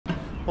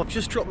I've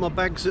just dropped my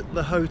bags at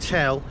the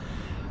hotel.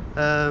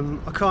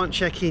 I can't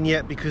check in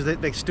yet because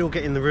they're still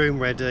getting the room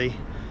ready.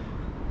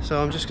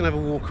 So I'm just going to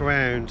have a walk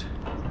around.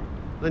 I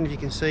don't know if you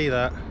can see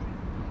that.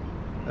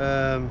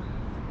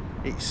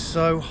 It's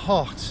so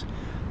hot.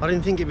 I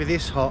didn't think it'd be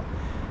this hot.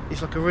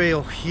 It's like a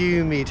real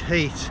humid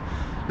heat.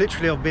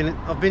 Literally,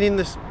 I've been in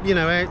this, you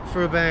know, out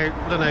for about,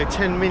 I don't know,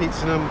 10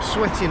 minutes and I'm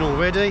sweating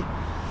already.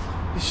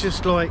 It's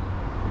just like,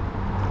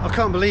 I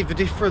can't believe the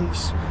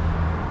difference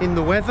in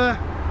the weather.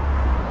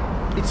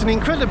 It's an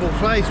incredible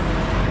place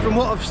from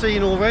what I've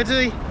seen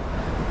already.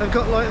 They've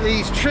got like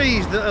these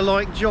trees that are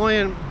like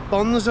giant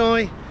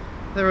bonsai.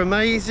 They're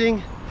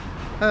amazing.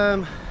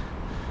 So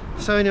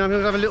anyway, I'm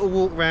gonna have a little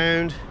walk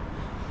round,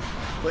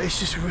 but it's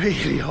just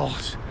really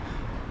hot.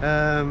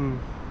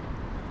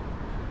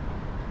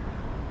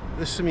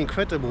 There's some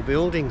incredible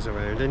buildings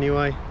around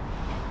anyway.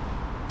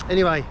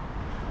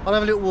 I'll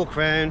have a little walk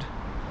around.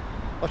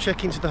 I'll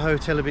check into the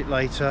hotel a bit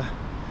later,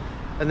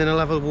 and then I'll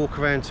have a walk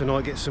around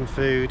tonight, get some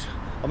food.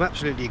 I'm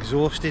absolutely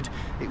exhausted.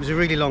 It was a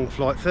really long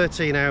flight,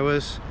 13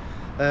 hours.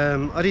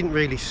 I didn't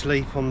really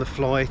sleep on the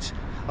flight.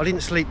 I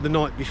didn't sleep the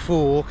night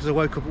before because I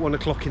woke up at 1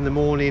 o'clock in the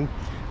morning.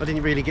 I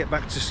didn't really get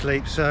back to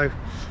sleep, so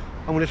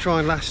I'm going to try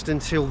and last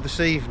until this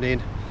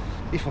evening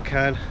if I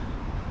can.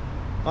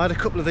 I had a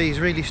couple of these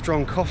really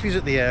strong coffees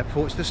at the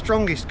airport. It's the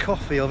strongest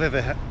coffee I've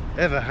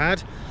ever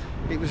had.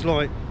 It was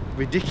like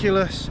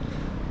ridiculous,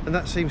 and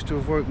that seems to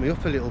have woke me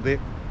up a little bit.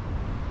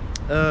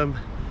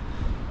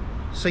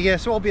 So yeah,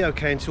 so I'll be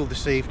okay until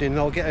this evening.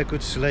 I'll get a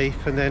good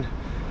sleep, and then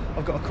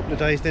I've got a couple of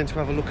days then to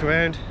have a look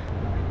around.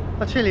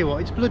 I tell you what,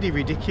 it's bloody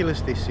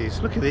ridiculous this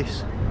is. Look at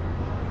this.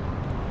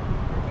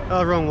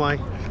 Oh, wrong way.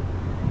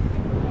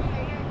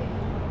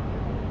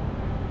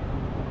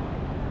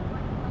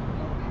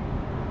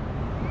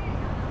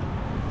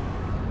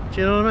 Do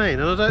you know what I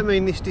mean? And I don't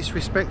mean this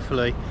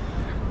disrespectfully,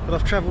 but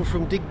I've travelled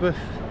from Digbeth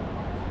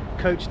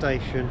coach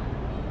station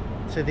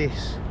to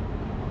this,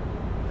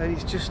 and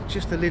it's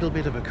just a little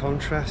bit of a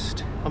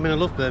contrast. I mean, I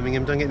love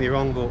Birmingham, don't get me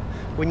wrong, but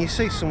when you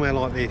see somewhere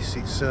like this,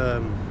 it's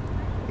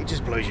it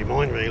just blows your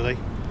mind, really.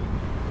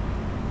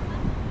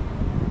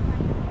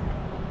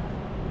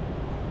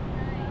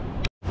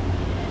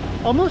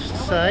 I must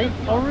say,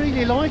 I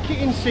really like it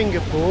in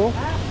Singapore.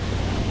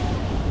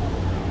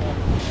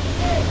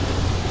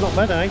 Not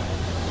bad, eh?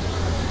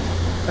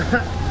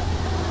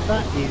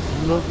 That is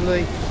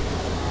lovely.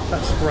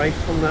 That spray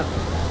from that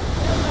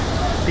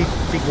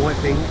big white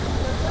thing.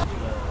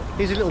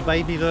 Here's a little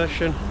baby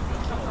version.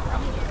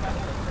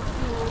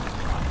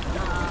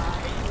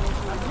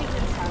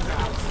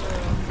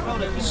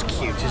 It's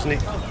cute, isn't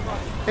it?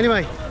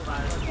 Anyway,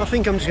 I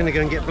think I'm just going to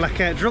go and get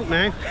blackout drunk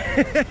now.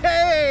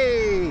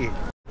 Hey!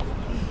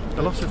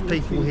 A lot of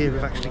people here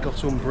have actually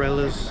got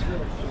umbrellas.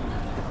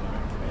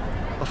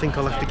 I think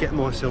I'll have to get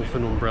myself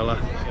an umbrella.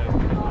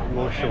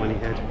 My shiny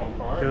head.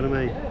 You know what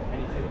I mean?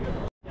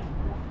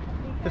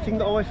 The thing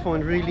that I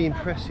find really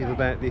impressive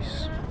about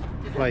this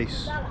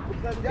place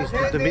is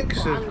the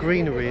mix of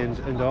greenery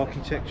and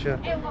architecture.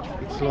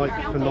 It's like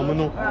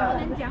phenomenal.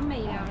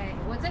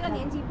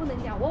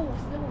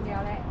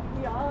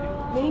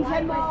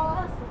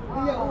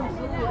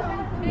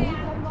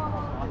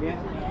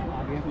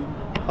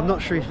 I'm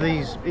not sure if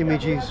these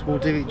images will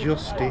do it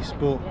justice,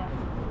 but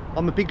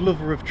I'm a big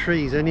lover of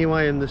trees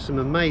anyway, and there's some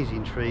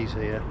amazing trees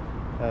here.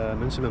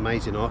 And some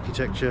amazing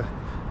architecture,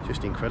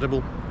 just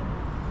incredible.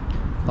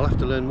 I'll have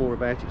to learn more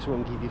about it so I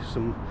can give you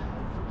some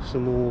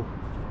more,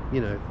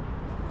 you know,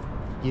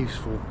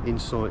 useful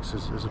insights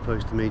as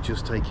opposed to me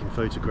just taking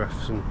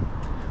photographs and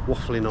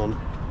waffling on.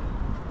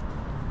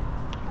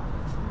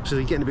 So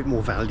you're getting a bit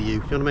more value, you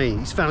know what I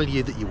mean? It's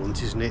value that you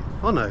want, isn't it?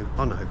 I know.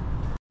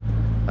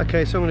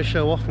 Okay, so I'm going to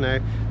show off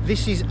now.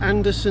 This is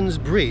Anderson's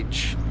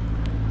Bridge.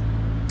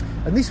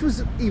 And this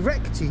was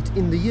erected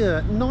in the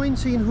year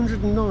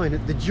 1909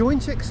 at the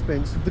joint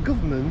expense of the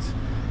government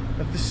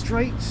of the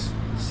Straits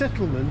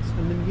Settlement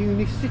and the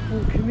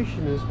municipal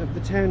commissioners of the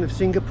town of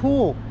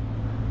Singapore.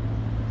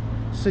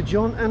 Sir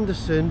John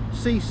Anderson,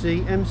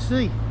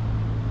 CCMC.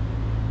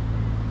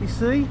 You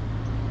see,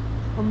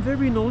 I'm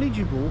very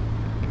knowledgeable.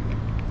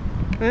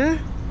 Eh?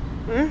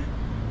 Do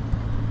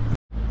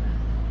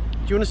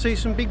you want to see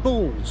some big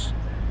balls?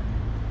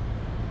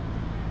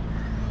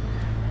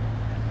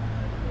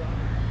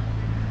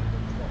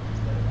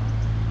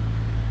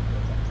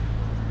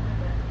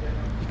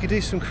 You could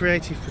do some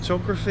creative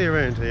photography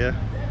around here.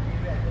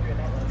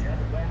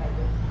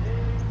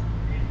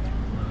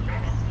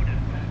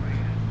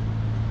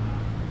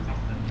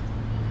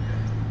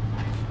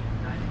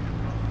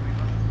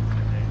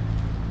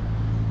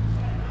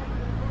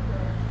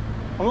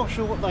 I'm not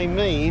sure what they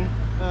mean.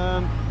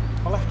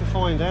 I'll have to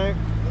find out.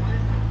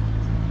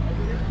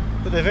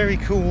 But they're very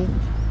cool.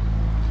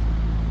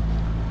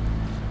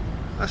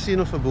 That's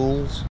enough of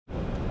balls.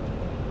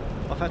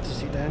 I've had to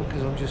sit down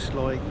because I'm just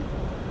like,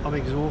 I'm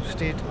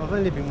exhausted. I've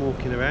only been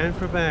walking around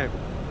for about, I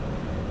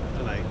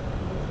don't know,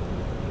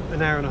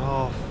 an hour and a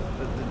half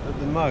at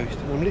the most.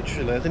 And I'm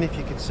literally, I don't know if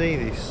you can see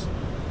this,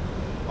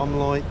 I'm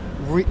like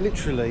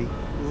literally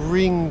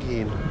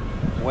wringing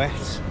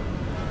wet.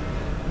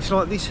 It's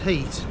like this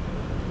heat.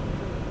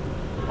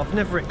 I've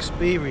never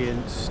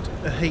experienced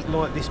a heat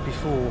like this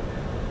before,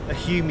 a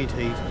humid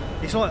heat.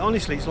 It's like,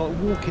 honestly, it's like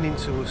walking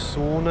into a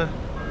sauna,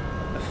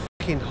 a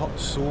fucking hot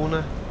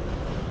sauna.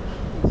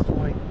 It's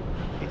like,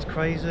 it's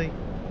crazy.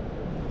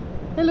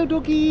 Hello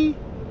doggy!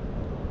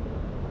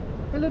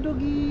 Hello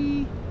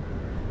doggy!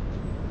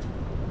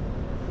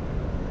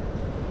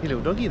 You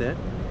little doggy there.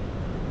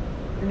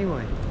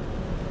 Anyway,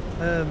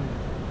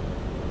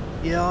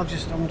 yeah, I'm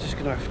just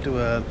gonna have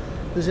to.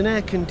 There's an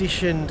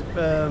air-conditioned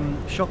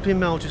shopping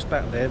mall just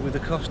back there with the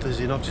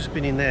Costas in. I've just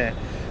been in there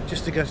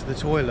just to go to the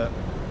toilet.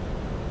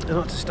 I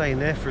like to stay in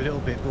there for a little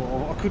bit,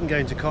 but I couldn't go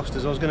into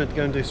Costas. I was going to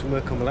go and do some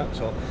work on my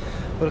laptop,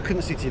 but I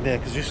couldn't sit in there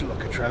because I just look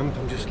like a tramp.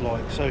 I'm just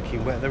like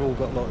soaking wet. They've all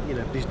got like, you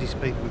know, business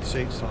people with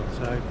suits on,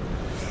 so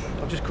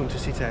I've just come to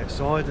sit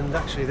outside. And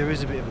actually, there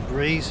is a bit of a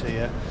breeze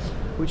here,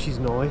 which is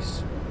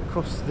nice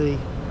across the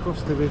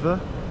river.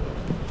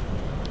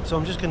 So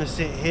I'm just going to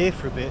sit here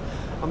for a bit.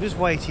 I'm just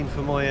waiting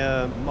for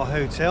my my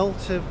hotel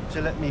to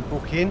let me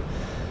book in.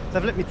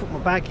 They've let me put my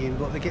bag in,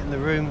 but they're getting the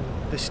room.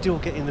 They're still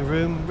getting the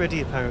room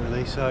ready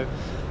apparently. So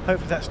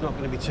hopefully that's not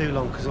going to be too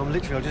long, because I'm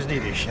literally, I just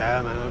need a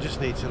shower, man. I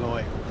just need to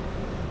like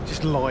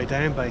just lie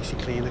down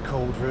basically in a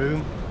cold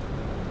room.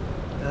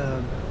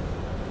 I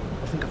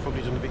think I've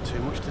probably done a bit too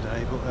much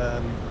today,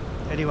 but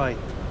anyway,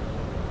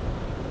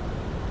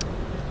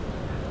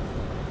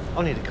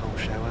 I need a cold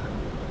shower.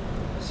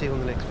 See you on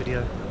the next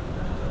video.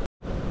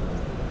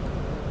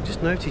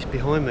 Just noticed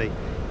behind me,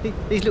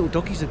 these little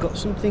doggies have got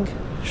something.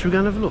 Should we go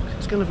and have a look?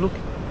 Let's go and have a look.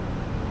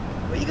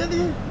 What you got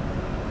there?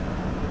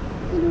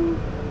 Hello,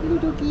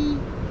 little doggy.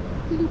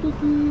 Little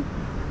doggy.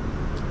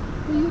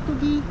 Hey,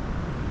 doggy.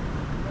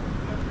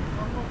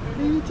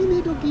 Hey, it's in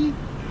here, doggy.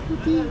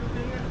 Okay.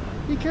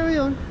 You carry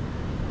on.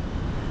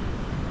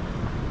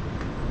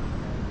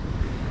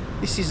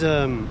 This is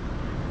a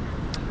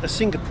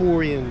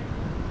Singaporean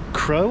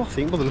crow, I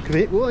think, by the look of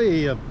it. What are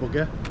you,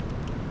 bugger?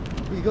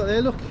 What you got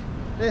there? Look.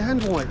 They're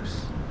hand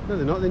wipes. No,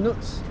 they're not. They're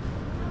nuts.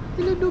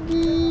 Hello,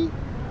 doggy.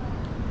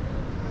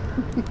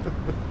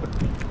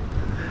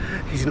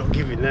 He's not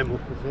giving them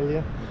up, I tell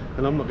you,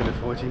 and I'm not going to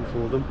fight him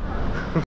for them.